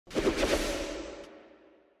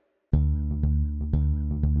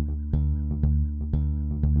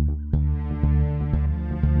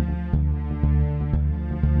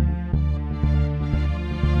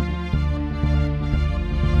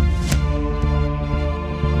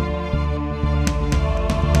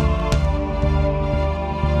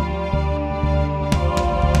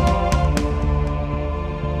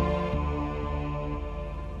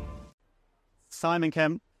Simon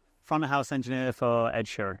Kemp, front of house engineer for Ed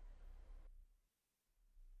Sheeran.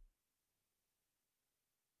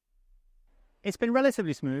 It's been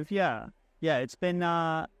relatively smooth, yeah. Yeah, it's been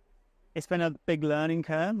a big learning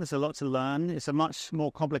curve. There's a lot to learn. It's a much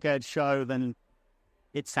more complicated show than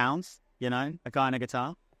it sounds, you know, a guy and a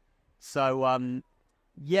guitar. So,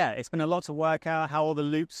 yeah, it's been a lot to work out, how all the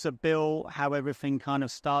loops are built, how everything kind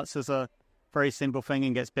of starts as a very simple thing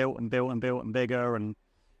and gets built and built and built and bigger, and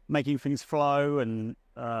making things flow and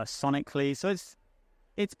sonically. So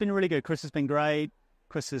it's been really good. Chris has been great.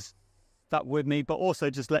 Chris has stuck with me, but also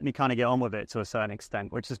just let me kind of get on with it to a certain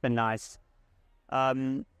extent, which has been nice.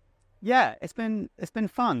 Yeah, it's been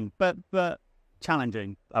fun, but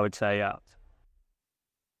challenging, I would say. Yeah.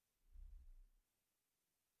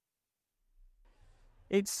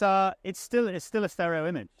 It's still a stereo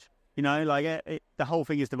image, you know, like the whole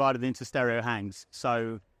thing is divided into stereo hangs.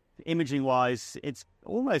 So imaging wise, it's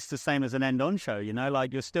almost the same as an end-on show, you know,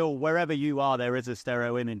 like you're still, wherever you are, there is a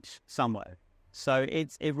stereo image somewhere. So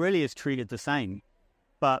it really is treated the same,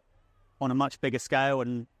 but on a much bigger scale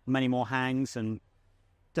and many more hangs and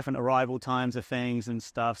different arrival times of things and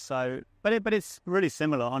stuff. So, but it's really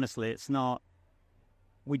similar, honestly. It's not,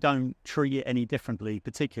 we don't treat it any differently,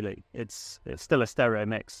 particularly. It's still a stereo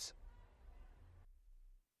mix.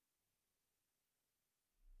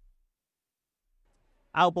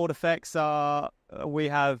 Outboard effects are, we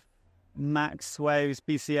have max waves,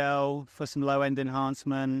 BCL for some low-end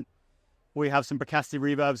enhancement. We have some Bricasti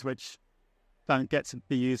reverbs, which don't get to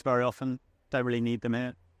be used very often. Don't really need them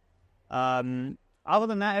here. Other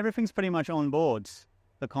than that, everything's pretty much on board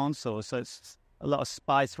the console. So it's a lot of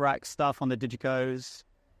spice rack stuff on the Digicos.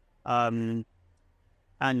 And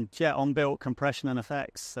yeah, on-built compression and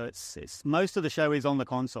effects. So it's most of the show is on the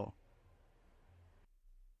console.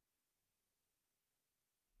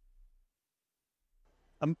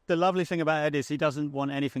 The lovely thing about Ed is he doesn't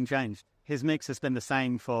want anything changed. His mix has been the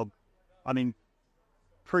same for, I mean,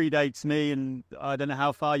 predates me, and I don't know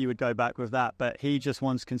how far you would go back with that, but he just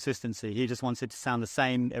wants consistency. He just wants it to sound the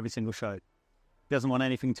same every single show. He doesn't want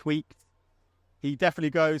anything tweaked. He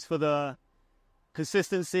definitely goes for the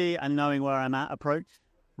consistency and knowing where I'm at approach,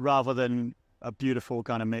 rather than a beautiful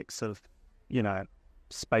kind of mix of, you know,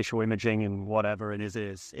 spatial imaging and whatever it is.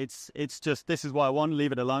 It's just, this is what I want,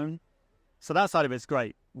 leave it alone. So that side of it's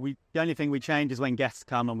great. The only thing we change is when guests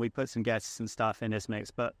come and we put some guests and stuff in this mix,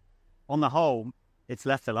 but on the whole, it's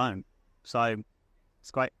left alone. So it's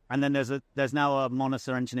great. And then there's now a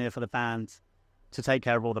monitor engineer for the band to take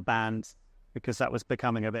care of all the bands, because that was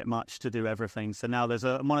becoming a bit much to do everything. So now there's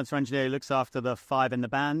a monitor engineer who looks after the 5 in the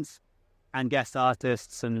bands and guest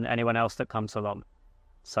artists and anyone else that comes along.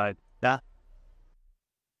 So, yeah.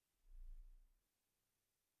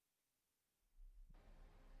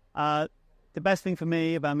 The best thing for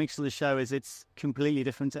me about Mix of the Show is it's completely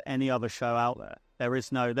different to any other show out there.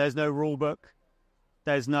 There's no rule book.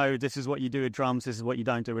 There's no, this is what you do with drums, this is what you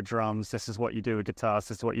don't do with drums, this is what you do with guitars,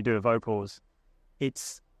 this is what you do with vocals.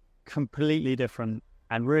 It's completely different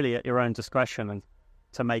and really at your own discretion and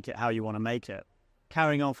to make it how you want to make it.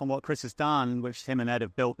 Carrying on from what Chris has done, which him and Ed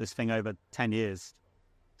have built this thing over 10 years.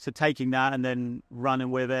 So taking that and then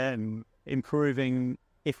running with it and improving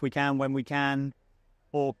if we can, when we can,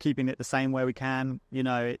 or keeping it the same where we can, you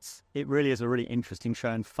know, it really is a really interesting show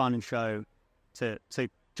and fun show to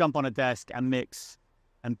jump on a desk and mix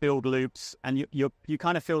and build loops. And you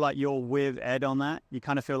kind of feel like you're with Ed on that. You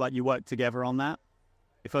kind of feel like you work together on that.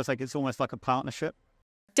 It feels like it's almost like a partnership.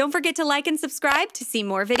 Don't forget to like and subscribe to see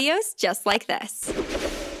more videos just like this.